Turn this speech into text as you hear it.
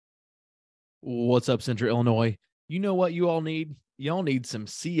What's up, Central Illinois? You know what you all need? You all need some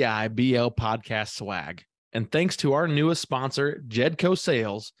CIBL podcast swag. And thanks to our newest sponsor, Jedco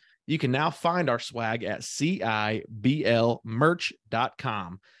Sales, you can now find our swag at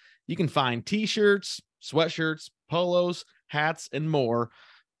CIBLmerch.com. You can find t-shirts, sweatshirts, polos, hats, and more,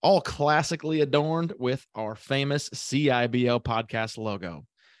 all classically adorned with our famous CIBL podcast logo.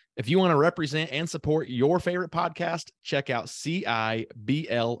 If you want to represent and support your favorite podcast, check out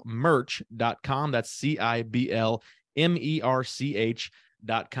CIBLmerch.com. That's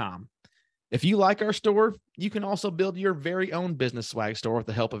CIBLmerch.com. If you like our store, you can also build your very own business swag store with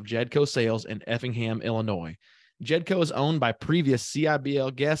the help of Jedco Sales in Effingham, Illinois. Jedco is owned by previous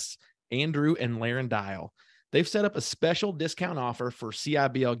CIBL guests, Andrew and Laren Dial. They've set up a special discount offer for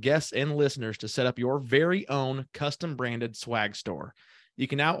CIBL guests and listeners to set up your very own custom branded swag store. You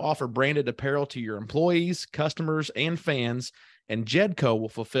can now offer branded apparel to your employees, customers, and fans, and Jedco will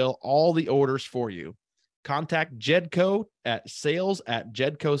fulfill all the orders for you. Contact Jedco at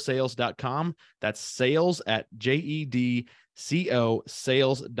sales@jedcosales.com. That's sales@JEDCO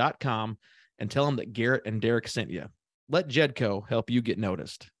sales.com, and tell them that Garrett and Derek sent you. Let Jedco help you get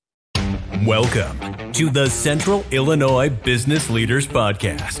noticed. Welcome to the Central Illinois Business Leaders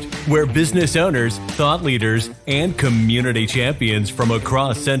Podcast, where business owners, thought leaders, and community champions from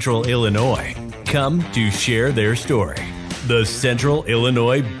across Central Illinois come to share their story. The Central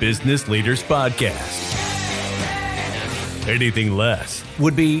Illinois Business Leaders Podcast. Anything less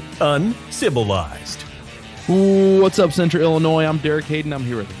would be uncivilized. What's up, Central Illinois? I'm Derek Hayden. I'm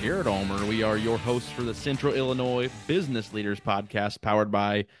here with Garrett Ulmer. We are your hosts for the Central Illinois Business Leaders Podcast, powered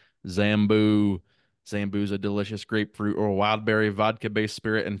by Zambu. Zambu is a delicious grapefruit or wildberry vodka-based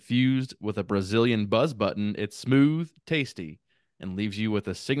spirit infused with a Brazilian buzz button. It's smooth, tasty, and leaves you with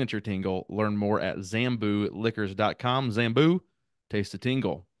a signature tingle. Learn more at zambuliquors.com. Zambu, taste the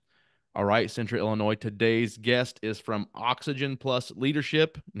tingle. All right, Central Illinois, today's guest is from Oxygen Plus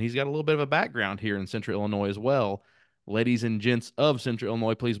Leadership, and he's got a little bit of a background here in Central Illinois as well. Ladies and gents of Central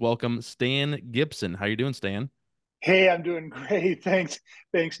Illinois, please welcome Stan Gibson. How you doing, Stan? Hey, I'm doing great. Thanks,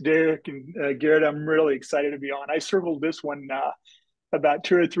 Derek and Garrett. I'm really excited to be on. I circled this one about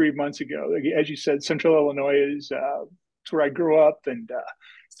 2 or 3 months ago. As you said, Central Illinois is where I grew up, and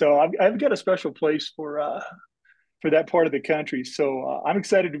so I've got a special place for that part of the country. So I'm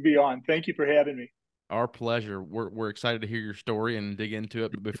excited to be on. Thank you for having me. Our pleasure. We're excited to hear your story and dig into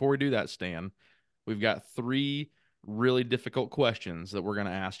it. But before we do that, Stan, we've got 3 really difficult questions that we're going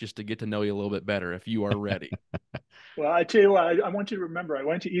to ask just to get to know you a little bit better, if you are ready. Well, I tell you what, I want you to remember, I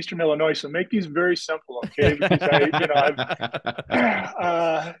went to Eastern Illinois, so make these very simple, okay? Because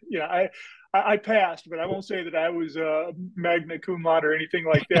I passed, but I won't say that I was magna cum laude or anything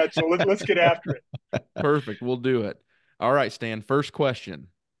like that. So let's get after it. Perfect. We'll do it. All right, Stan. First question.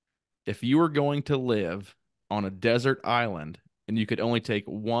 If you were going to live on a desert island and you could only take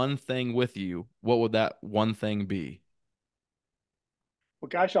one thing with you, what would that one thing be? Well,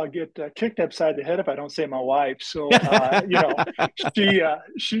 gosh, I'll get kicked upside the head if I don't say my wife. So,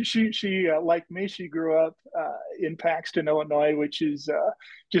 she like me, she grew up in Paxton, Illinois, which is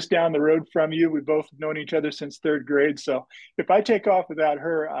just down the road from you. We've both known each other since 3rd grade. So if I take off without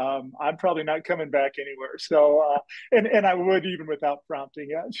her, I'm probably not coming back anywhere. So, and I would even without prompting.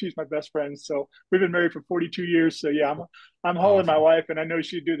 She's my best friend. So we've been married for 42 years. So yeah, I'm hauling my wife, and I know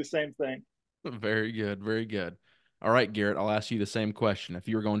she'd do the same thing. Very good. Very good. All right, Garrett, I'll ask you the same question. If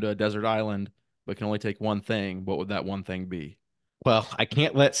you were going to a desert island but can only take one thing, what would that one thing be? Well, I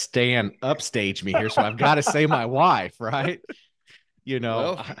can't let Stan upstage me here, so I've got to say my wife, right?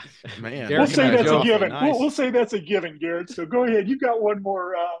 Well, man, we'll say that's a given. Nice. We'll say that's a given, Garrett. So go ahead. You've got one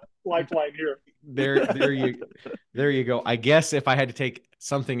more lifeline here. There you go. I guess if I had to take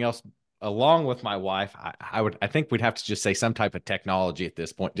something else along with my wife, I think we'd have to just say some type of technology at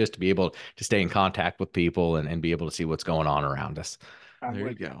this point, just to be able to stay in contact with people and be able to see what's going on around us. There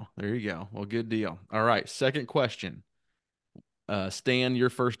you go. There you go. Well, good deal. All right. Second question. Stan, you're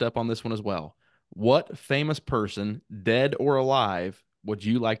first up on this one as well. What famous person, dead or alive, would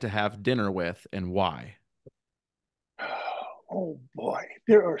you like to have dinner with, and why? Oh boy,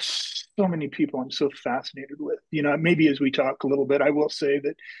 there are so many people I'm so fascinated with. Maybe as we talk a little bit, I will say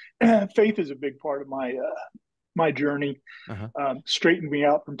that faith is a big part of my journey. Straightened me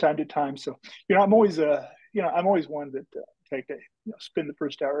out from time to time. So I'm always one that spend the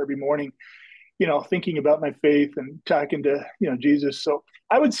first hour every morning, thinking about my faith and talking to Jesus. So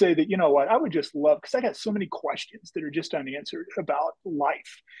I would say that I would just love, because I got so many questions that are just unanswered about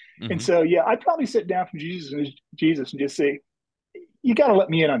life, and so I'd probably sit down from Jesus and just say, you got to let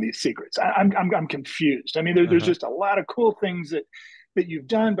me in on these secrets. I'm confused. I mean, there's just a lot of cool things that that you've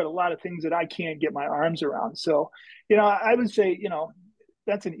done, but a lot of things that I can't get my arms around. So, you know, I would say, you know,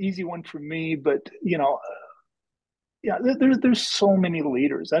 that's an easy one for me. But you know, yeah, there's so many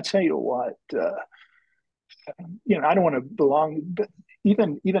leaders. I tell you what, you know, I don't want to belong, but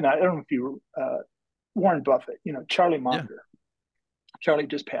even I don't know if you Warren Buffett, you know, Charlie Yeah. Munger. Charlie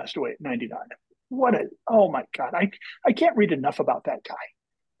just passed away at 99. What a oh my God, I can't read enough about that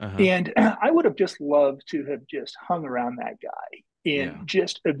guy. Uh-huh. And I would have just loved to have just hung around that guy and Yeah.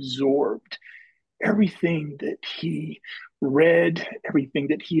 just absorbed everything that he read, everything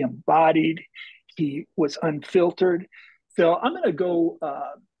that he embodied. He was unfiltered. So I'm going to go.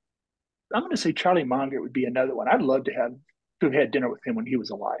 I'm going to say Charlie Munger would be another one. I'd love to have had dinner with him when he was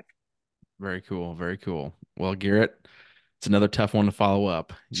alive. Very cool. Very cool. Well, Garrett, it's another tough one to follow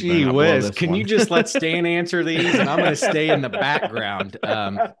up. You better Gee not blow whiz, this can you one. just let Stan answer these, and I'm going to stay in the background.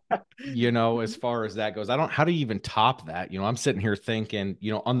 You know, as far as that goes, how do you even top that? You know, I'm sitting here thinking,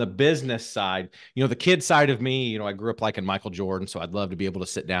 you know, on the business side, you know, the kid side of me, you know, I grew up liking Michael Jordan, so I'd love to be able to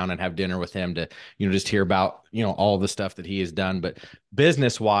sit down and have dinner with him to, you know, just hear about, you know, all the stuff that he has done. But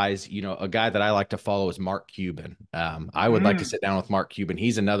business wise, you know, a guy that I like to follow is Mark Cuban. I would like to sit down with Mark Cuban.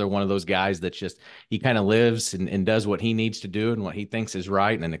 He's another one of those guys that's just, he kind of lives and does what he needs to do and what he thinks is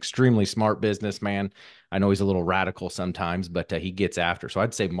right, and an extremely smart businessman. I know he's a little radical sometimes, but he gets after. So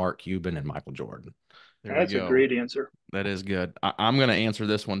I'd say Mark Cuban and Michael Jordan. There we That's a go. great answer. That is good. I'm going to answer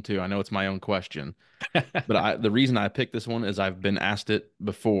this one too. I know it's my own question, but the reason I picked this one is I've been asked it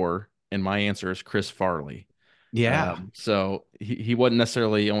before, and my answer is Chris Farley. Yeah. So he wasn't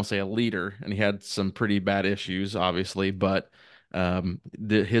necessarily, I won't say a leader, and he had some pretty bad issues, obviously, but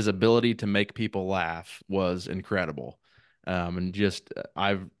his ability to make people laugh was incredible. And just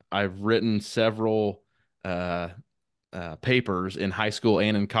I've written several uh, papers in high school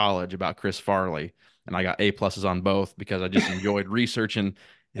and in college about Chris Farley, and I got A pluses on both because I just enjoyed researching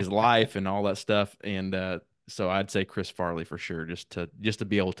his life and all that stuff. And so I'd say Chris Farley for sure, just to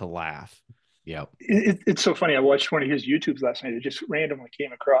be able to laugh. Yep. It's so funny. I watched one of his YouTubes last night. It just randomly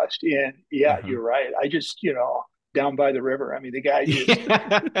came across, and yeah, Uh-huh. you're right. I just, you know, down by the river. I mean, the guy just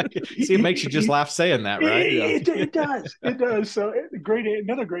See, it makes you just laugh saying that, right? Yeah. it does, it does. So great,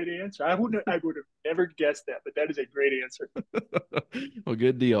 another great answer. I would have never guessed that, but that is a great answer. Well,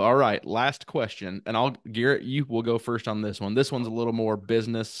 good deal. All right, last question, and Garrett, you will go first on this one. This one's a little more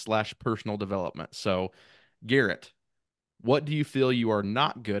business/personal development. So, Garrett, what do you feel you are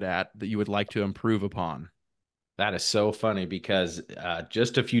not good at that you would like to improve upon? That is so funny because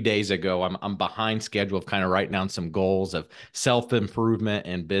just a few days ago, I'm behind schedule of kind of writing down some goals of self improvement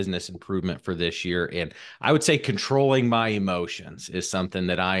and business improvement for this year. And I would say controlling my emotions is something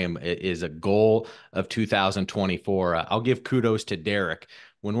that is a goal of 2024. I'll give kudos to Derek.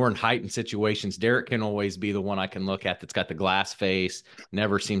 When we're in heightened situations, Derek can always be the one I can look at that's got the glass face,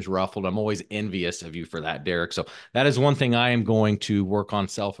 never seems ruffled. I'm always envious of you for that, Derek. So that is one thing I am going to work on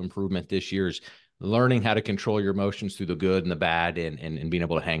self improvement this year, is learning how to control your emotions through the good and the bad, and being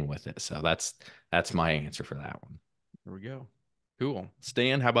able to hang with it. So that's my answer for that one. There we go. Cool.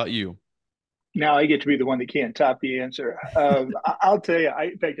 Stan, how about you? Now I get to be the one that can't top the answer. I'll tell you.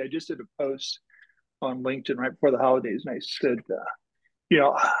 In fact, I just did a post on LinkedIn right before the holidays, and I said, you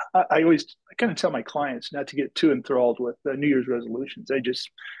know, I kind of tell my clients not to get too enthralled with New Year's resolutions. They just,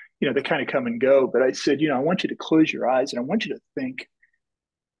 you know, they kind of come and go. But I said, you know, I want you to close your eyes and I want you to think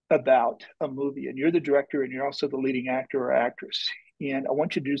about a movie, and you're the director and you're also the leading actor or actress. And I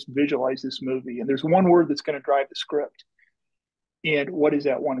want you to just visualize this movie. And there's one word that's going to drive the script. And what is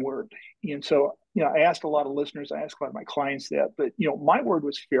that one word? And so, you know, I asked a lot of listeners, I asked a lot of my clients that, but, you know, my word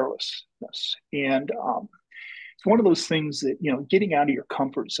was fearlessness. And it's one of those things that, you know, getting out of your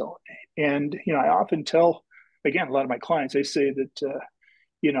comfort zone. And, you know, I often tell, again, a lot of my clients, I say that,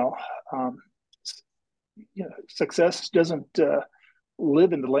 you know, um, you know, success doesn't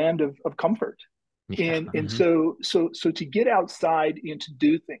live in the land of comfort. Yeah. And so to get outside and to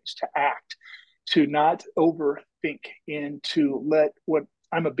do things, to act, to not overthink, and to let what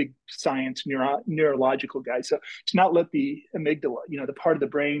I'm a big science neurological guy, so to not let the amygdala, you know, the part of the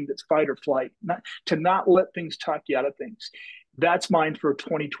brain that's fight or flight, not let things talk you out of things. That's mine for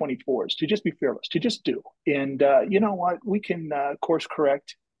 2024, is to just be fearless, to just do. And you know what, we can course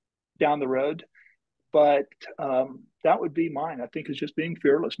correct down the road, but that would be mine. I think is just being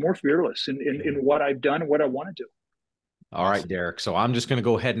fearless, more fearless in what I've done and what I want to do. All right, Derek. So I'm just going to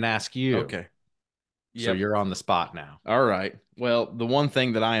go ahead and ask you. Okay. So Yep. you're on the spot now. All right. Well, the one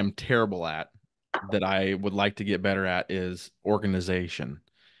thing that I am terrible at that I would like to get better at is organization.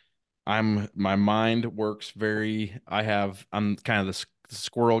 My mind works I'm kind of the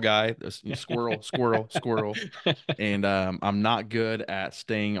squirrel guy, squirrel, squirrel, squirrel. And I'm not good at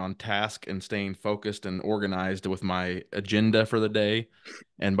staying on task and staying focused and organized with my agenda for the day.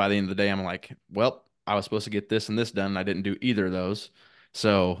 And by the end of the day, I'm like, well, I was supposed to get this and this done. And I didn't do either of those.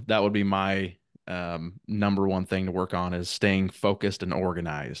 So that would be my number one thing to work on is staying focused and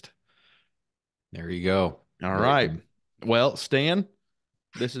organized. There you go. All right. Well, Stan,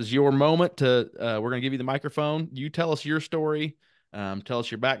 this is your moment to, we're going to give you the microphone. You tell us your story. Tell us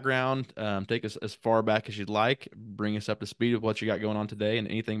your background. Take us as far back as you'd like. Bring us up to speed with what you got going on today and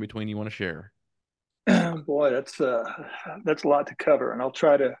anything between you want to share. Boy, that's a lot to cover, and I'll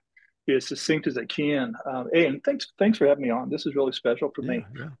try to be as succinct as I can. Hey, and thanks for having me on. This is really special for me.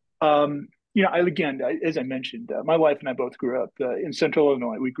 Yeah. As I mentioned, my wife and I both grew up in Central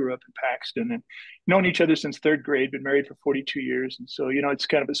Illinois. We grew up in Paxton and known each other since third grade. Been married for 42 years, and so it's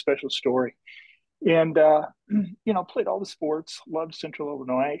kind of a special story. And played all the sports, loved Central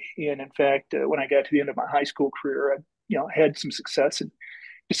Illinois, and in fact, when I got to the end of my high school career, I had some success and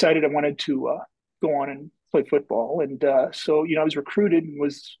decided I wanted to go on and play football. And so I was recruited and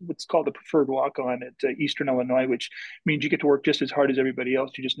was what's called the preferred walk-on at Eastern Illinois, which means you get to work just as hard as everybody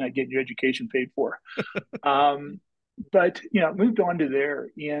else. You're just not getting your education paid for. But moved on to there.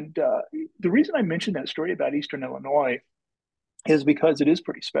 And the reason I mentioned that story about Eastern Illinois is because it is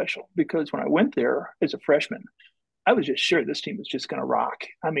pretty special. Because when I went there as a freshman, I was just sure this team was just going to rock.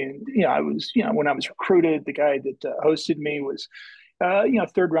 I mean, I was, when I was recruited, the guy that hosted me was,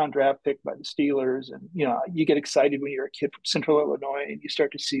 third round draft pick by the Steelers. And, you get excited when you're a kid from Central Illinois and you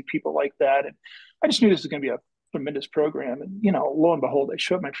start to see people like that. And I just knew this was going to be a tremendous program. And, lo and behold, I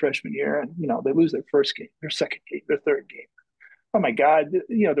show up my freshman year and, they lose their first game, their second game, their third game. Oh my God,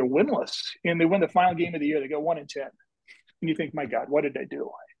 they're winless. And they win the final game of the year. They go 1-10. And you think, my God, what did I do?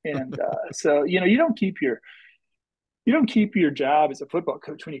 And so, you don't keep your job as a football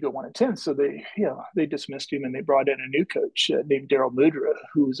coach when you go 1-10. So they dismissed him and they brought in a new coach named Daryl Mudra,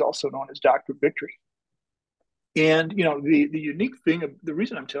 who is also known as Dr. Victory. And, the unique thing of the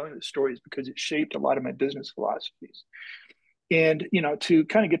reason I'm telling this story is because it shaped a lot of my business philosophies. And, to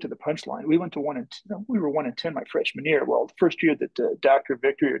kind of get to the punchline, we went to we were 1-10 my freshman year. Well, the first year that Dr.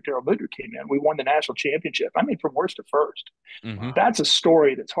 Victory or Daryl Mudra came in, we won the national championship. I mean, from worst to first. Mm-hmm. That's a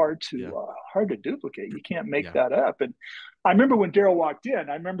story that's hard to duplicate. You can't make that up. And I remember when Daryl walked in,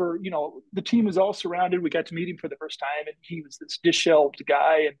 the team was all surrounded. We got to meet him for the first time, and he was this disheveled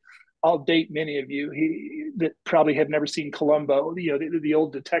guy. And I'll date many of you that probably have never seen Columbo, the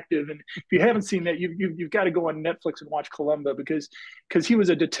old detective. And if you haven't seen that, you've got to go on Netflix and watch Columbo because he was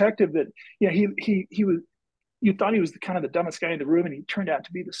a detective that, he was, you thought he was kind of the dumbest guy in the room, and he turned out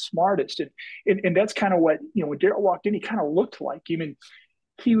to be the smartest. And that's kind of what, when Daryl walked in, he kind of looked like him. And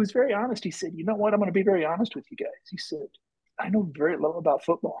he was very honest. He said, you know what, I'm going to be very honest with you guys. He said, I know very little about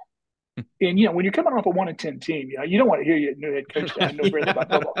football. And, when you're coming off a 1-10 team, you don't want to hear your new head coach say, I know very little about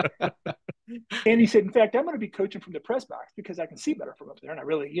football. And he said, in fact, I'm going to be coaching from the press box because I can see better from up there. And I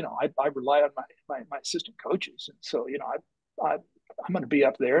really, I rely on my assistant coaches. And so, I'm going to be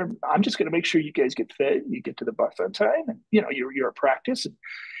up there. I'm just going to make sure you guys get fed, you get to the buffet on time, and, you're at practice. And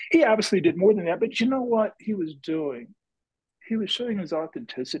he obviously did more than that. But you know what he was doing? He was showing his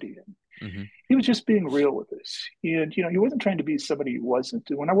authenticity. And he was just being real with us. And, he wasn't trying to be somebody he wasn't.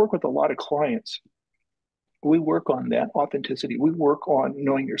 And when I work with a lot of clients, we work on that authenticity. We work on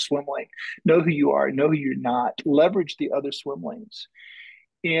knowing your swim lane, know who you are, know who you're not, leverage the other swim lanes.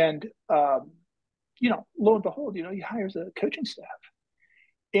 And, lo and behold, he hires a coaching staff.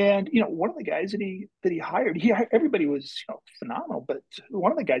 And, one of the guys that he hired, everybody was, phenomenal. But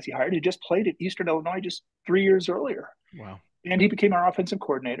one of the guys he hired, he just played at Eastern Illinois just 3 years earlier. Wow. And he became our offensive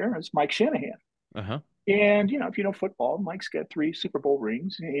coordinator. It's Mike Shanahan. Uh-huh. And, if you know football, Mike's got 3 Super Bowl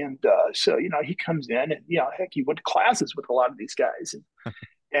rings. And so, he comes in and, heck, he went to classes with a lot of these guys.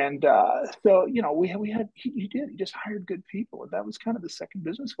 And so, he just hired good people. And that was kind of the second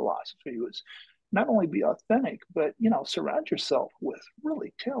business philosophy was not only be authentic, but, surround yourself with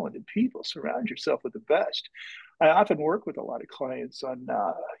really talented people, surround yourself with the best. I often work with a lot of clients on,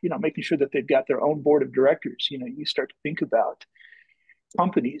 making sure that they've got their own board of directors. You start to think about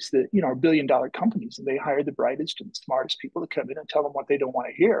companies that, are billion-dollar companies, and they hire the brightest and smartest people to come in and tell them what they don't want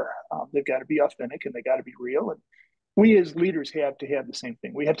to hear. They've got to be authentic and they got to be real. And we as leaders have to have the same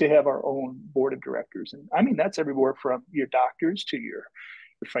thing. We have to have our own board of directors. And I mean, that's everywhere from your doctors to your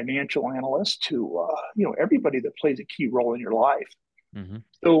financial analysts to, everybody that plays a key role in your life. Mm-hmm.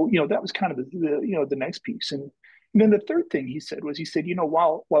 So, that was kind of the next piece. And then the third thing he said,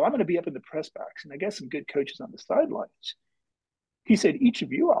 while I'm going to be up in the press box and I got some good coaches on the sidelines, he said, each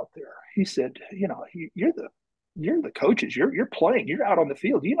of you out there, he said, you're you're the coaches. You're playing. You're out on the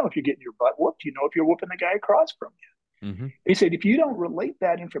field. You know if you're getting your butt whooped. You know if you're whooping the guy across from you. Mm-hmm. They said if you don't relate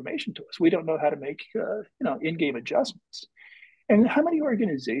that information to us, we don't know how to make in-game adjustments. And how many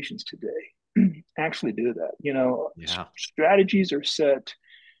organizations today actually do that? Strategies are set,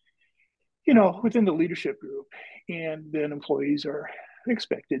 within the leadership group, and then employees are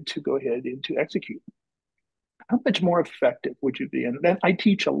expected to go ahead and to execute. How much more effective would you be? And then I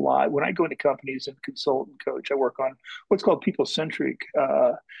teach a lot when I go into companies and consult and coach. I work on what's called people-centric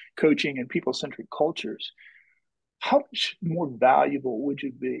coaching and people-centric cultures. How much more valuable would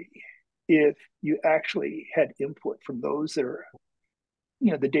you be if you actually had input from those that are,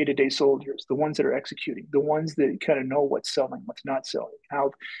 the day-to-day soldiers, the ones that are executing, the ones that kind of know what's selling, what's not selling,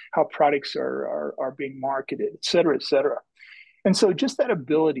 how products are being marketed, et cetera, et cetera. And so just that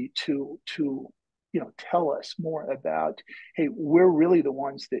ability to tell us more about, hey, we're really the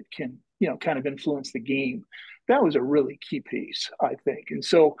ones that can, kind of influence the game. That was a really key piece, I think. And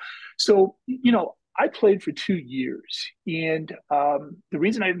so, I played for 2 years, and the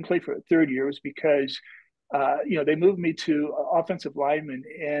reason I didn't play for a third year was because they moved me to offensive lineman.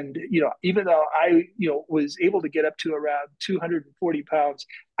 And, even though I, was able to get up to around 240 pounds,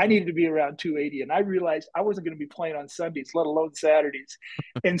 I needed to be around 280. And I realized I wasn't going to be playing on Sundays, let alone Saturdays.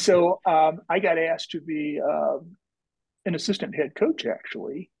 And so I got asked to be an assistant head coach,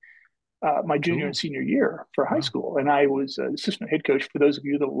 actually, my junior and senior year for high school. And I was assistant head coach. For those of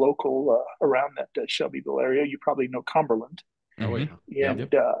you that are local around that Shelbyville area, you probably know Cumberland. Oh yeah.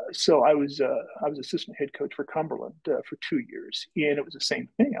 And so I was assistant head coach for Cumberland for 2 years, and it was the same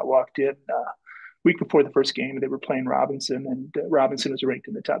thing. I walked in week before the first game, and they were playing Robinson, and Robinson was ranked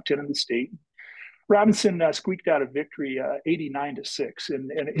in the top 10 in the state. Robinson squeaked out a victory, 89-6,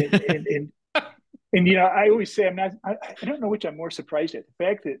 and I always say I don't know which I'm more surprised at, the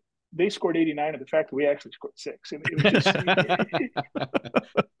fact that they scored 89 or the fact that we actually scored 6. And it was just.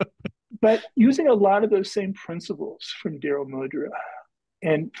 But using a lot of those same principles from Daryl Mudra,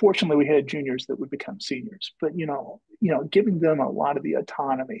 and fortunately we had juniors that would become seniors, but giving them a lot of the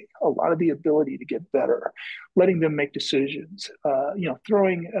autonomy, a lot of the ability to get better, letting them make decisions,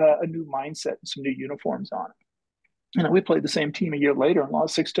 throwing a new mindset and some new uniforms on it. We played the same team a year later and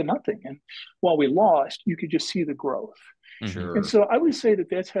lost 6-0. And while we lost, you could just see the growth. Sure. And so I would say that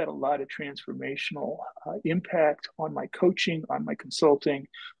that's had a lot of transformational impact on my coaching, on my consulting.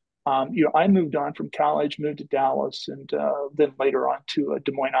 I moved on from college, moved to Dallas, and then later on to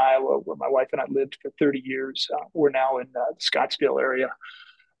Des Moines, Iowa, where my wife and I lived for 30 years. We're now in the Scottsdale area.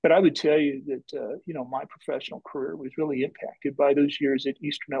 But I would tell you that, my professional career was really impacted by those years at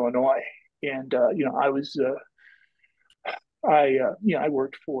Eastern Illinois. And, I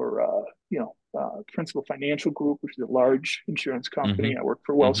worked for, Principal Financial Group, which is a large insurance company. Mm-hmm. I worked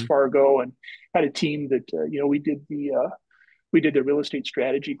for Wells Fargo and had a team that, we did the real estate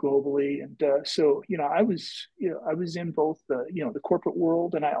strategy globally. And so, I was in both the corporate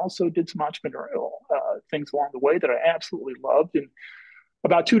world, and I also did some entrepreneurial things along the way that I absolutely loved. And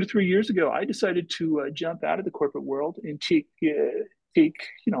about 2 to 3 years ago, I decided to jump out of the corporate world and take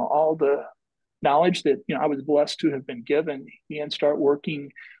all the knowledge that I was blessed to have been given, and start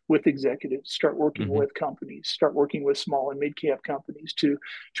working with executives, start working with companies, start working with small and mid-cap companies to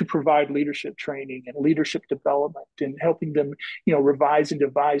provide leadership training and leadership development, and helping them revise and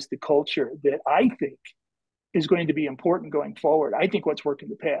devise the culture that I think is going to be important going forward. I think what's worked in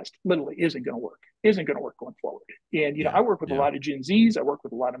the past literally isn't going to work going forward. And I work with a lot of Gen Zs, I work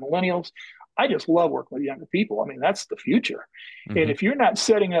with a lot of millennials. I just love working with younger people. I mean, that's the future. And if you're not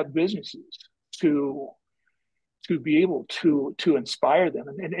setting up businesses to be able to inspire them.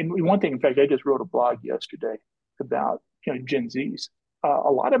 And one thing, in fact, I just wrote a blog yesterday about Gen Zs.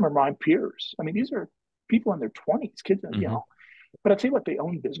 A lot of them are my peers. I mean, these are people in their 20s, kids, but I'll tell you what, they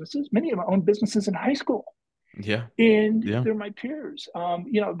own businesses. Many of them own businesses in high school. Yeah. And they're my peers.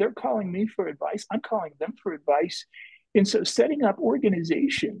 They're calling me for advice. I'm calling them for advice. And so setting up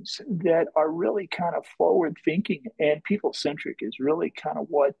organizations that are really kind of forward thinking and people centric is really kind of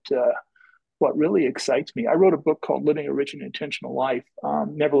what really excites me. I wrote a book called Living a Rich and Intentional Life.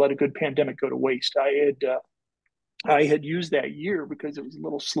 Never Let a Good Pandemic Go to Waste. I had used that year because it was a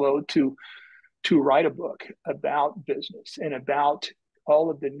little slow to write a book about business and about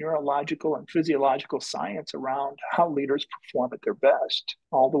all of the neurological and physiological science around how leaders perform at their best,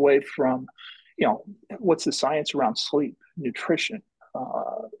 all the way from, what's the science around sleep, nutrition,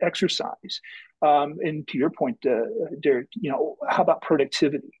 exercise. And to your point, Derek, how about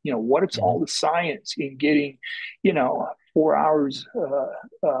productivity? What is all the science in getting, 4 hours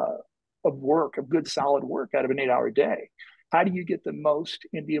of work, of good solid work out of an 8-hour day? how do you get the most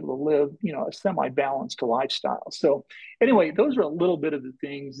and be able to live, a semi-balanced lifestyle? So anyway, those are a little bit of the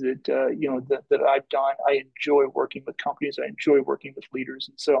things that, that I've done. I enjoy working with companies. I enjoy working with leaders.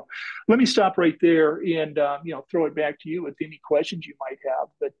 And so let me stop right there and, throw it back to you with any questions you might have.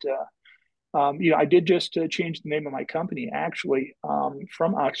 But, I did just change the name of my company, actually,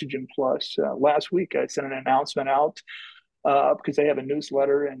 from Oxygen Plus. Last week, I sent an announcement out because they have a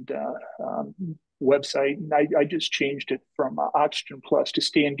newsletter and website. And I just changed it from Oxygen Plus to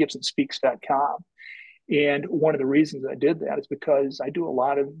StanGibsonSpeaks.com. And one of the reasons I did that is because I do a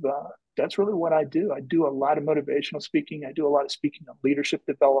lot of, that's really what I do. I do a lot of motivational speaking. I do a lot of speaking on leadership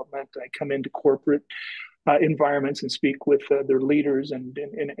development. I come into corporate environments and speak with their leaders, and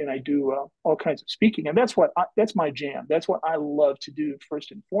I do all kinds of speaking, and that's my jam. That's what I love to do first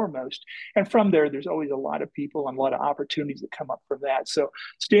and foremost. And from there's always a lot of people and a lot of opportunities that come up from that. So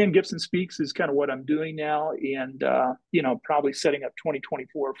Stan Gibson Speaks is kind of what I'm doing now, and probably setting up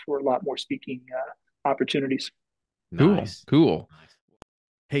 2024 for a lot more speaking opportunities. Nice. Cool.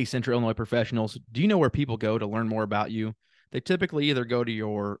 Hey, Central Illinois professionals, do you know where people go to learn more about you? They typically either go to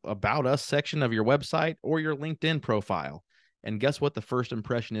your About Us section of your website or your LinkedIn profile. And guess what the first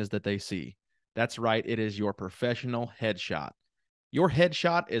impression is that they see? That's right, it is your professional headshot. Your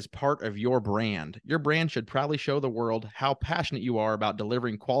headshot is part of your brand. Your brand should proudly show the world how passionate you are about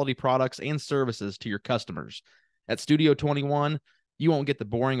delivering quality products and services to your customers. At Studio 21, you won't get the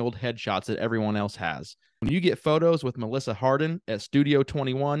boring old headshots that everyone else has. When you get photos with Melissa Hardin at Studio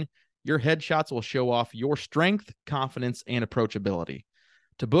 21, your headshots will show off your strength, confidence, and approachability.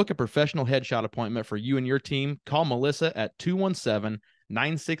 To book a professional headshot appointment for you and your team, call Melissa at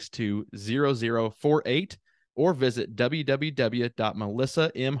 217-962-0048 or visit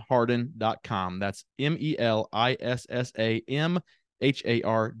www.melissamharden.com. That's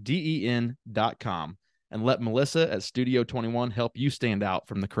MELISSAMHARDEN.com. And let Melissa at Studio 21 help you stand out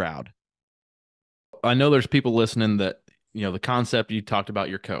from the crowd. I know there's people listening that, the concept you talked about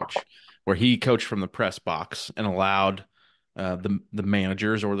your coach, where he coached from the press box and allowed the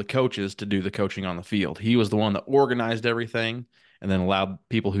managers or the coaches to do the coaching on the field. He was the one that organized everything and then allowed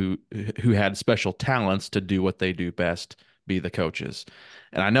people who had special talents to do what they do best, be the coaches.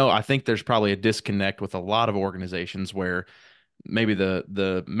 And I think there's probably a disconnect with a lot of organizations where maybe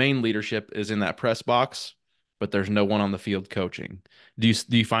the main leadership is in that press box, but there's no one on the field coaching. Do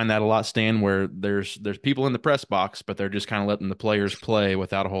you find that a lot, Stan, where there's people in the press box, but they're just kind of letting the players play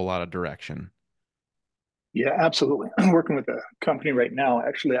without a whole lot of direction? Yeah, absolutely. I'm working with a company right now,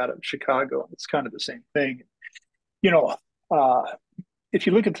 actually out of Chicago. It's kind of the same thing. If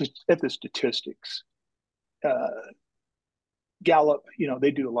you look at the statistics, Gallup,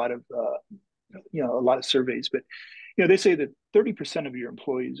 they do a lot of surveys, but they say that 30% of your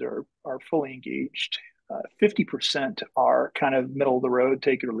employees are fully engaged. 50% are kind of middle of the road,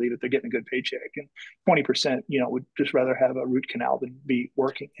 take it or leave it. They're getting a good paycheck, and 20%, would just rather have a root canal than be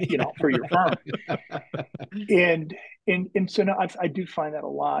working, for your firm. And so now I do find that a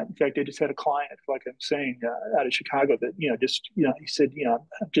lot. In fact, I just had a client, like I'm saying, out of Chicago that, he said,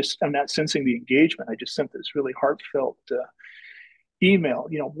 I'm not sensing the engagement. I just sent this really heartfelt email,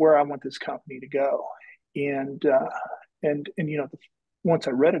 where I want this company to go. And once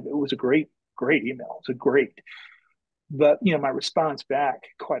I read it, it was a great email. It's but my response back,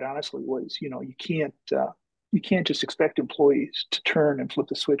 quite honestly, was, you can't just expect employees to turn and flip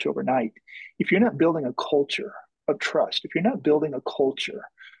the switch overnight. If you're not building a culture of trust, if you're not building a culture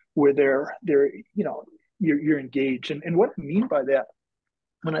where you're engaged. And what I mean by that,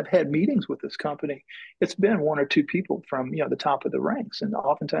 when I've had meetings with this company, it's been one or two people from, the top of the ranks. And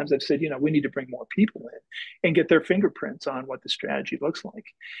oftentimes I've said, we need to bring more people in and get their fingerprints on what the strategy looks like.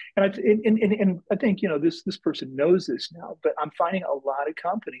 And I think, this person knows this now, but I'm finding a lot of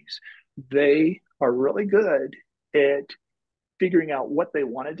companies, they are really good at figuring out what they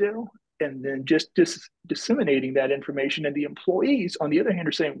want to do and then just disseminating that information. And the employees, on the other hand,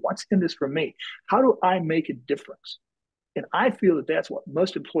 are saying, what's in this for me? How do I make a difference? And I feel that that's what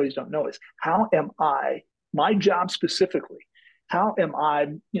most employees don't know is, how am I, my job specifically, how am I,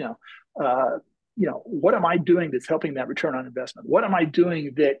 what am I doing that's helping that return on investment? What am I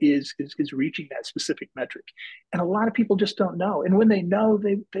doing that is reaching that specific metric? And a lot of people just don't know. And when they know,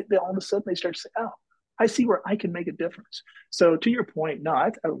 they all of a sudden they start to say, oh, I see where I can make a difference. So to your point, no,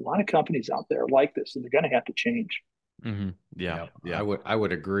 I've a lot of companies out there like this, and they're going to have to change. Mm-hmm. Yeah. I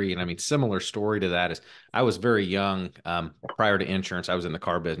would agree. And I mean, similar story to that is I was very young. Prior to insurance, I was in the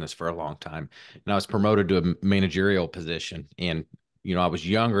car business for a long time, and I was promoted to a managerial position. And I was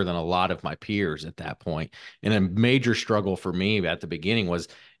younger than a lot of my peers at that point. And a major struggle for me at the beginning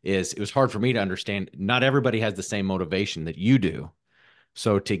is it was hard for me to understand not everybody has the same motivation that you do.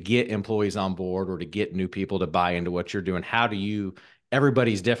 So to get employees on board or to get new people to buy into what you're doing,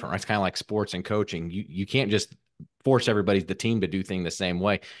 everybody's different, right? It's kind of like sports and coaching. You can't just force the team to do things the same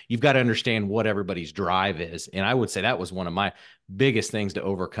way. You've got to understand what everybody's drive is. And I would say that was one of my biggest things to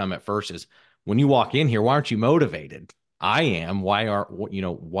overcome at first is when you walk in here, why aren't you motivated? I am. Why are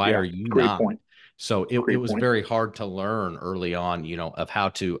you Great not? point. So it was very hard to learn early on, of how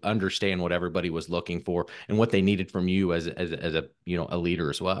to understand what everybody was looking for and what they needed from you as a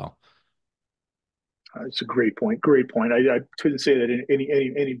leader as well. It's a great point. Great point. I couldn't say that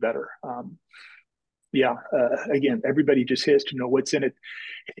any better. Again, everybody just has to know what's in it.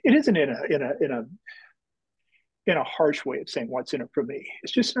 It isn't in a harsh way of saying what's in it for me.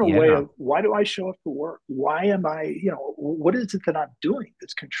 It's just in a way of, why do I show up for work? Why am I, what is it that I'm doing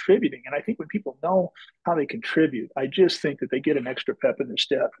that's contributing? And I think when people know how they contribute, I just think that they get an extra pep in their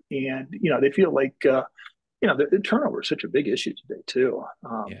step, and they feel like the turnover is such a big issue today too.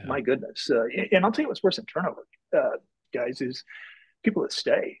 My goodness. And I'll tell you what's worse than turnover, guys, is people that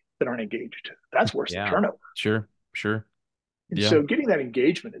stay that aren't engaged. That's worse than turnover. Sure. And so getting that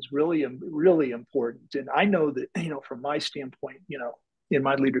engagement is really, really important. And I know that, from my standpoint, in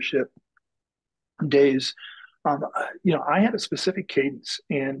my leadership days, I had a specific cadence,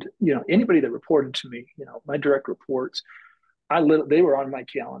 and, anybody that reported to me, my direct reports, they were on my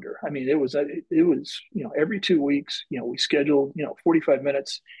calendar. I mean, it was, every 2 weeks, we scheduled, 45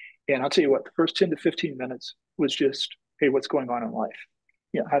 minutes. And I'll tell you what, the first 10 to 15 minutes was just, hey, what's going on in life?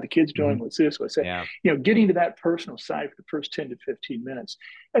 How the kids doing, what's this, what's that, getting to that personal side for the first 10 to 15 minutes.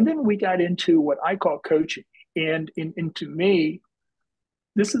 And then we got into what I call coaching. And to me,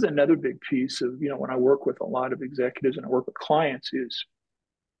 this is another big piece of, when I work with a lot of executives and I work with clients, is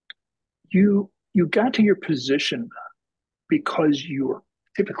you got to your position because you're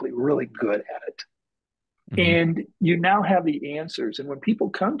typically really good at it. And you now have the answers. And when people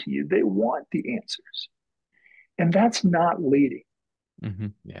come to you, they want the answers. And that's not leading.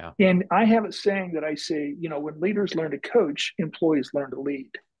 And I have a saying that I say, when leaders learn to coach, employees learn to lead.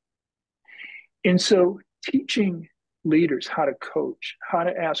 And so teaching leaders how to coach, how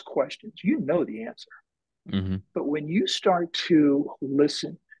to ask questions, the answer. But when you start to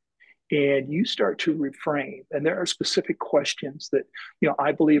listen and you start to reframe, and there are specific questions that,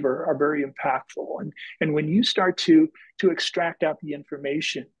 I believe are very impactful. And when you start to extract out the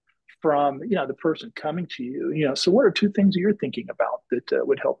information from, the person coming to you, so what are two things you're thinking about that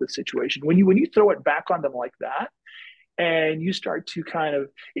would help the situation? When you throw it back on them like that, and you start to kind of,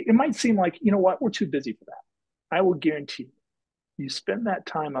 it might seem like, we're too busy for that. I will guarantee you spend that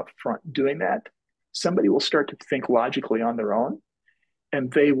time up front doing that, somebody will start to think logically on their own,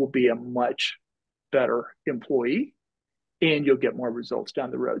 and they will be a much better employee, and you'll get more results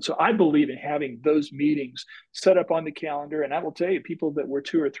down the road. So I believe in having those meetings set up on the calendar. And I will tell you, people that were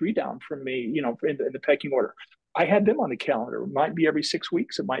 2 or 3 down from me, in the pecking order, I had them on the calendar. It might be every 6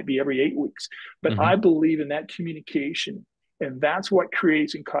 weeks. It might be every 8 weeks. But I believe in that communication. And that's what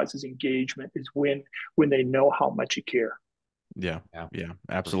creates and causes engagement, is when they know how much you care. Yeah,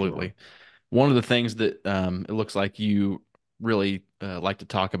 absolutely. Sure. One of the things that it looks like you really like to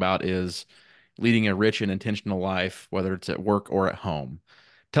talk about is leading a rich and intentional life, whether it's at work or at home.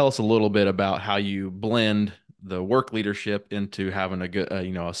 Tell us a little bit about how you blend the work leadership into having a good,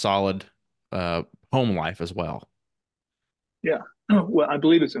 a solid home life as well. Yeah. Well, I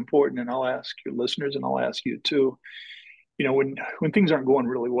believe it's important, and I'll ask your listeners, and I'll ask you too. When things aren't going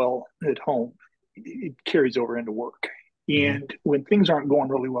really well at home, it carries over into work. And when things aren't going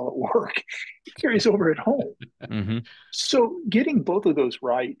really well at work, it carries over at home. So getting both of those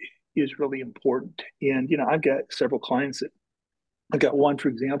right is really important. And, I've got several clients that, I got one, for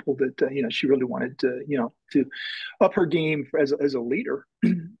example, that, she really wanted to up her game as a leader.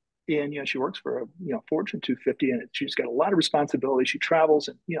 And, she works for a, Fortune 250, and she's got a lot of responsibility. She travels.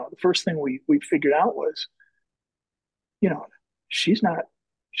 And, the first thing we figured out was, she's not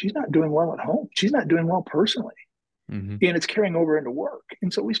doing well at home. She's not doing well personally. And it's carrying over into work.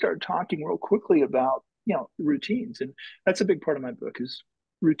 And so we started talking real quickly about, routines. And that's a big part of my book, is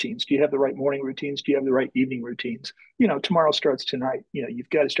routines. Do you have the right morning routines? Do you have the right evening routines? Tomorrow starts tonight. You've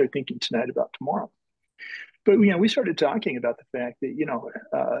got to start thinking tonight about tomorrow. But, we started talking about the fact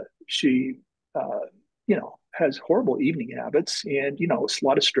that, she, has horrible evening habits, and, it's a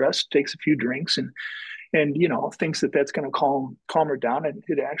lot of stress, takes a few drinks, and, and thinks that that's going to calm her down, and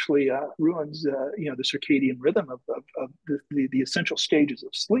it actually ruins the circadian rhythm of the essential stages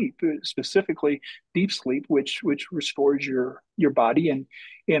of sleep, specifically deep sleep, which restores your body,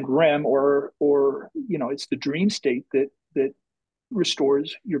 and REM, or it's the dream state that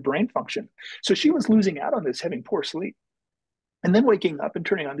restores your brain function. So she was losing out on this, having poor sleep, and then waking up and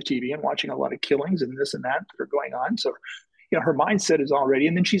turning on the TV and watching a lot of killings and this and that are going on. So her mindset is already,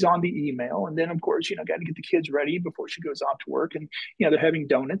 and then she's on the email, and then of course got to get the kids ready before she goes off to work, and they're having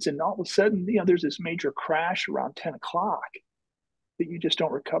donuts, and all of a sudden there's this major crash around 10 o'clock that you just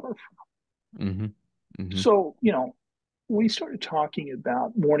don't recover from. So we started talking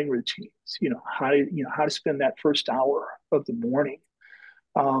about morning routines, how to spend that first hour of the morning.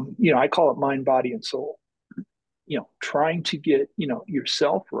 I call it mind, body, and soul. Trying to get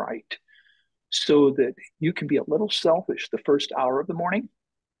yourself right, so that you can be a little selfish the first hour of the morning,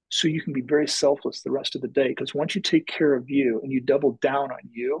 so you can be very selfless the rest of the day. Because once you take care of you and you double down on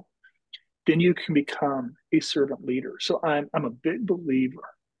you, then you can become a servant leader. So I'm a big believer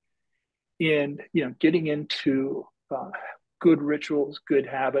in getting into good rituals, good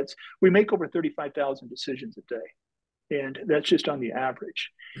habits. We make over 35,000 decisions a day, and that's just on the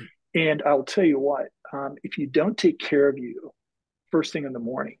average. And I'll tell you what, if you don't take care of you first thing in the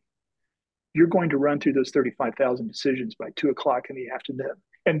morning, you're going to run through those 35,000 decisions by 2 o'clock in the afternoon.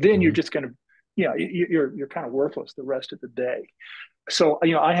 And then you're just going to, you're kind of worthless the rest of the day. So,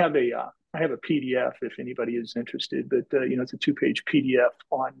 I have a PDF if anybody is interested, but, it's a 2-page PDF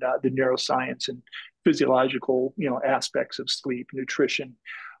on the neuroscience and physiological, aspects of sleep, nutrition,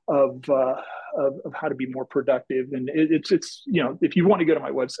 of how to be more productive. And it's if you want to go to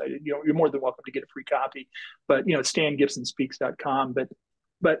my website, you're more than welcome to get a free copy, but it's stangibsonspeaks.com.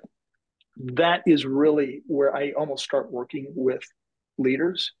 But that is really where I almost start working with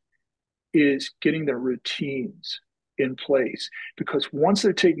leaders, is getting their routines in place, because once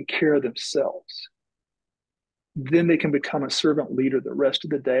they're taking care of themselves, then they can become a servant leader the rest of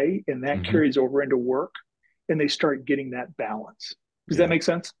the day, and that carries over into work, and they start getting that balance. Does that make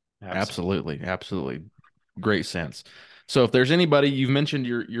sense? Absolutely. Great sense. So if there's anybody, you've mentioned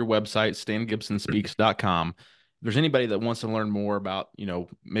your website, stangibsonspeaks.com. If there's anybody that wants to learn more about,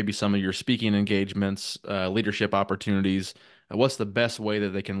 maybe some of your speaking engagements, leadership opportunities, what's the best way that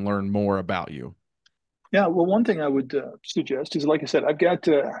they can learn more about you? Yeah, well, one thing I would suggest is, like I said, I've got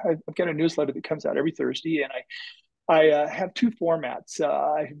a newsletter that comes out every Thursday, and I have 2 formats.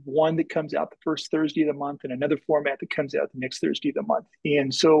 I have one that comes out the first Thursday of the month, and another format that comes out the next Thursday of the month.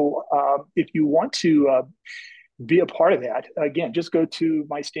 And so if you want to be a part of that, again, just go to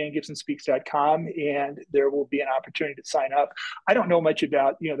my stangibsonspeaks.com, and there will be an opportunity to sign up. I don't know much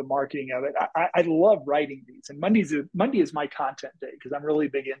about the marketing of it. I love writing these, and Monday is my content day, because I'm really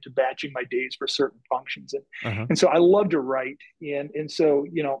big into batching my days for certain functions, and so I love to write. And so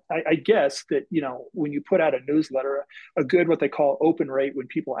I guess that when you put out a newsletter, a good, what they call open rate, when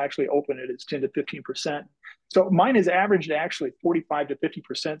people actually open it, is 10 to 15%. So mine has averaged actually 45 to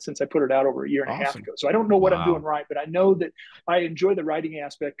 50% since I put it out over a year and a half ago. So I don't know what I'm doing right, but I know that I enjoy the writing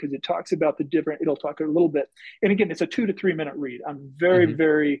aspect, because it talks about it'll talk a little bit. And again, it's a 2 to 3 minute read. I'm very,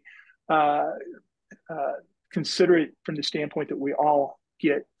 very considerate from the standpoint that we all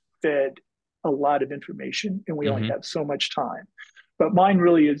get fed a lot of information, and we only have so much time. But mine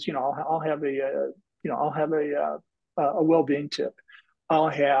really is, I'll have a well-being tip. I'll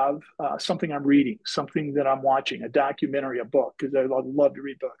have something I'm reading, something that I'm watching, a documentary, a book, because I love to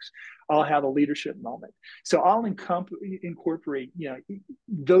read books. I'll have a leadership moment. So I'll incorporate,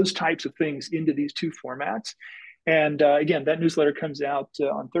 those types of things into these 2 formats. And again, that newsletter comes out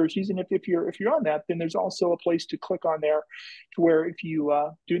on Thursdays. And if you're on that, then there's also a place to click on there, to where if you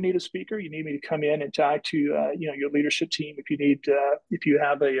do need a speaker, you need me to come in and talk to your leadership team. If you need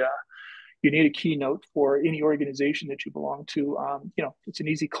a keynote for any organization that you belong to, it's an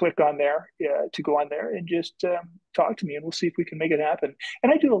easy click on there to go on there and just talk to me, and we'll see if we can make it happen.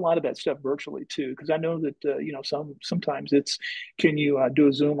 And I do a lot of that stuff virtually too, because I know that sometimes it's, can you do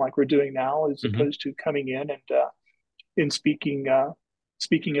a Zoom like we're doing now, as opposed to coming in and speaking at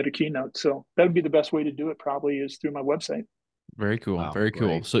a keynote. So that would be the best way to do it, probably, is through my website. Very cool. Wow, very cool.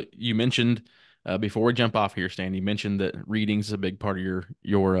 Great. So you mentioned, before we jump off here, Stan, you mentioned that reading's is a big part of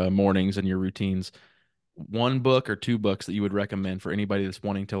your mornings and your routines. One book or 2 books that you would recommend for anybody that's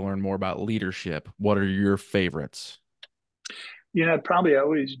wanting to learn more about leadership. What are your favorites? Probably I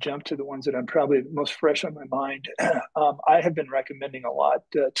always jump to the ones that I'm probably most fresh on my mind. I have been recommending a lot.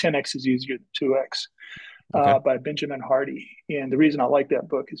 10X is easier than 2X. By Benjamin Hardy. And the reason I like that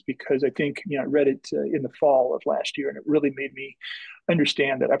book is because I think, I read it in the fall of last year, and it really made me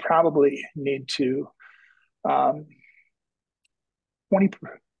understand that I probably need to um,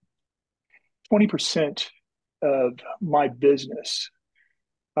 20% of my business,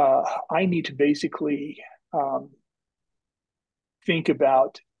 I need to basically think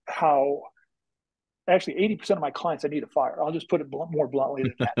about how actually 80% of my clients I need to fire. I'll just put it more bluntly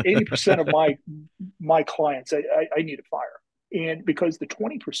than that. 80% of my clients I need to fire. And because the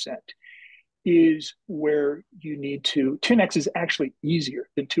 20% is where you need to, 10x is actually easier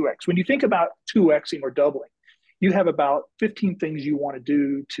than 2x. When you think about 2xing or doubling, you have about 15 things you want to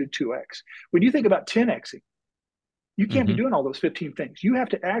do to 2x. When you think about 10xing, you can't be doing all those 15 things. You have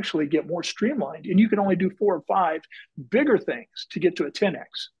to actually get more streamlined, and you can only do 4 or 5 bigger things to get to a 10x.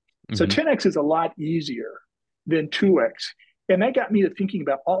 So 10x is a lot easier than 2x. And that got me to thinking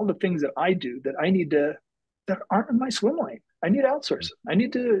about all the things that I do that I need to, that aren't in my swim lane. I need to outsource them. I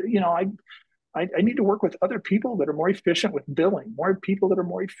need to, I need to work with other people that are more efficient with billing, more people that are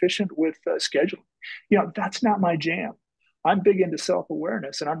more efficient with scheduling. That's not my jam. I'm big into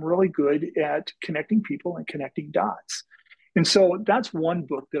self-awareness, and I'm really good at connecting people and connecting dots. And so that's one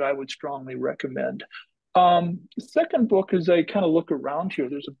book that I would strongly recommend. The second book, as I kind of look around here,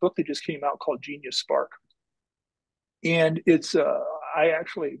 there's a book that just came out called Genius Spark. And it's, I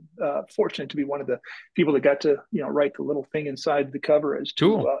actually fortunate to be one of the people that got to, write the little thing inside the cover as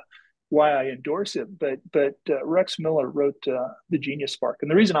to why I endorse it. But Rex Miller wrote The Genius Spark.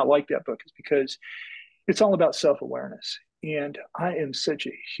 And the reason I like that book is because it's all about self-awareness. And I am such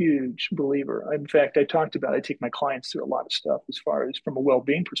a huge believer. In fact, I take my clients through a lot of stuff as far as from a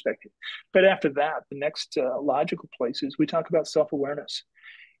well-being perspective. But after that, the next logical place is we talk about self-awareness.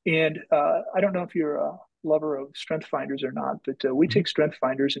 And I don't know if you're a lover of strength finders or not, but we take strength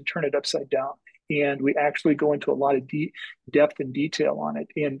finders and turn it upside down. And we actually go into a lot of depth and detail on it.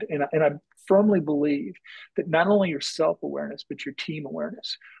 And I firmly believe that not only your self-awareness, but your team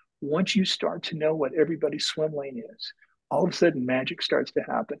awareness. Once you start to know what everybody's swim lane is, all of a sudden magic starts to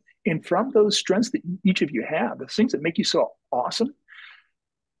happen. And from those strengths that each of you have, the things that make you so awesome,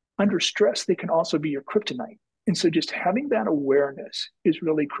 under stress, they can also be your kryptonite. And so just having that awareness is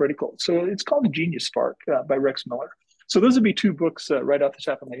really critical. So it's called The Genius Spark by Rex Miller. So those would be 2 books right off the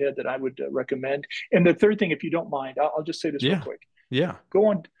top of my head that I would recommend. And the third thing, if you don't mind, I'll just say this real quick. Yeah. Go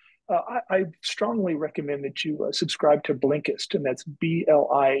on. I strongly recommend that you subscribe to Blinkist, and that's Blinkest,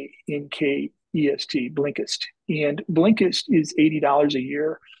 Blinkist. And Blinkist is $80 a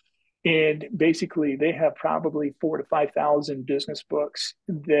year. And basically, they have probably 4,000 to 5,000 business books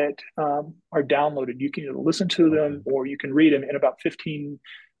that are downloaded. You can either listen to them or you can read them in about 15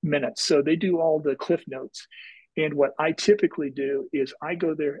 minutes. So they do all the cliff notes. And what I typically do is I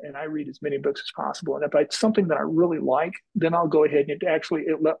go there and I read as many books as possible. And if it's something that I really like, then I'll go ahead and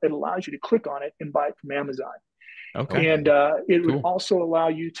it allows you to click on it and buy it from Amazon. Okay. And it would also allow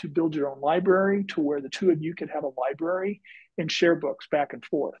you to build your own library to where the 2 of you could have a library and share books back and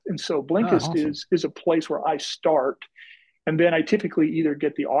forth. And so Blinkist is a place where I start. And then I typically either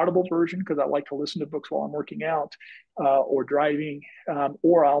get the Audible version because I like to listen to books while I'm working out or driving,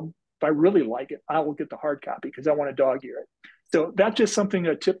 or if I really like it, I will get the hard copy because I want to dog ear it. So that's just something,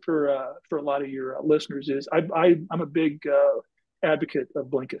 a tip for a lot of your listeners is I'm a big advocate of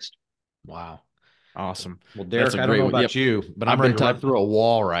Blinkist. Wow. Awesome. Well, Derek, I don't know about you, but I'm ready to run through a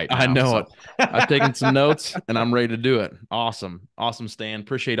wall right now. I know it. I've taken some notes and I'm ready to do it. Awesome. Awesome, Stan.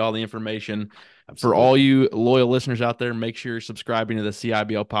 Appreciate all the information. Absolutely. For all you loyal listeners out there, make sure you're subscribing to the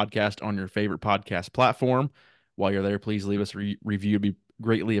CIBL podcast on your favorite podcast platform. While you're there, please leave us a review. It'd be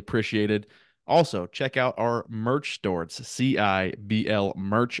greatly appreciated. Also, check out our merch store. It's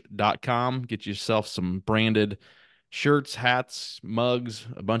CIBLmerch.com. Get yourself some branded shirts, hats, mugs,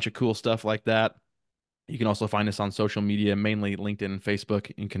 a bunch of cool stuff like that. You can also find us on social media, mainly LinkedIn and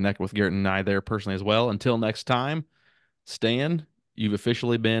Facebook, and connect with Garrett and I there personally as well. Until next time, Stan, you've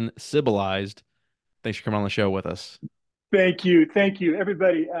officially been civilized. Thanks for coming on the show with us. Thank you. Thank you,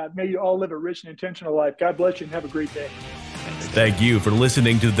 everybody. May you all live a rich and intentional life. God bless you and have a great day. Thank you for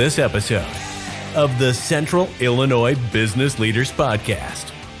listening to this episode of the Central Illinois Business Leaders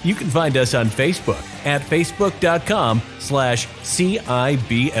Podcast. You can find us on Facebook at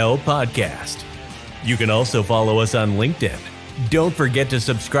facebook.com/CIBL podcast. You can also follow us on LinkedIn. Don't forget to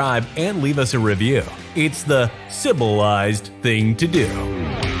subscribe and leave us a review. It's the civilized thing to do.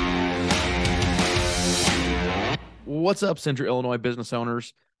 What's up, Central Illinois business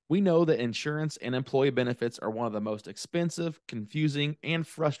owners? We know that insurance and employee benefits are one of the most expensive, confusing, and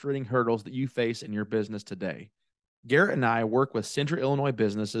frustrating hurdles that you face in your business today. Garrett and I work with Central Illinois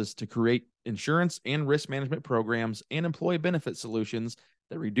businesses to create insurance and risk management programs and employee benefit solutions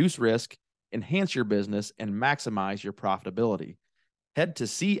that reduce risk, enhance your business, and maximize your profitability. Head to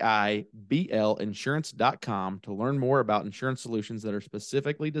CIBLinsurance.com to learn more about insurance solutions that are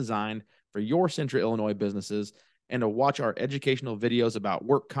specifically designed for your Central Illinois businesses and to watch our educational videos about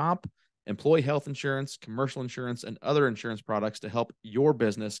work comp, employee health insurance, commercial insurance, and other insurance products to help your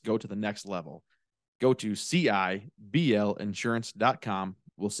business go to the next level. Go to CIBLinsurance.com.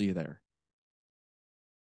 We'll see you there.